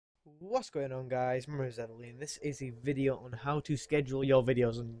What's going on, guys? My name is LukeLHE, and this is a video on how to schedule your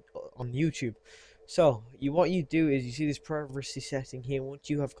videos on YouTube. So what you do is you see this privacy setting here. Once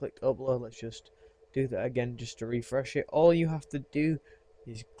you have clicked upload, let's just do that again just to refresh it. All you have to do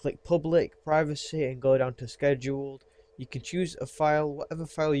is click public privacy and go down to scheduled. You can choose a file, whatever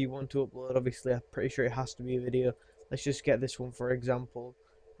file you want to upload. Obviously I'm pretty sure it has to be a video. Let's just get this one for example,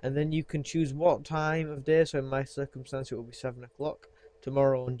 and then you can choose what time of day. So in my circumstance it will be 7 o'clock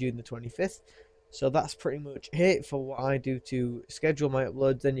tomorrow on June the 25th. So that's pretty much it for what I do to schedule my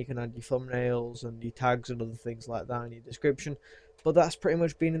uploads. Then you can add your thumbnails and your tags and other things like that in your description. But that's pretty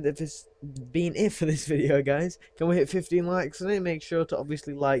much been it for this video, guys. Can we hit 15 likes on it? Make sure to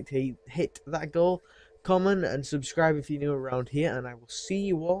obviously hit that goal, comment and subscribe if you're new around here, and I will see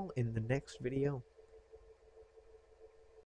you all in the next video.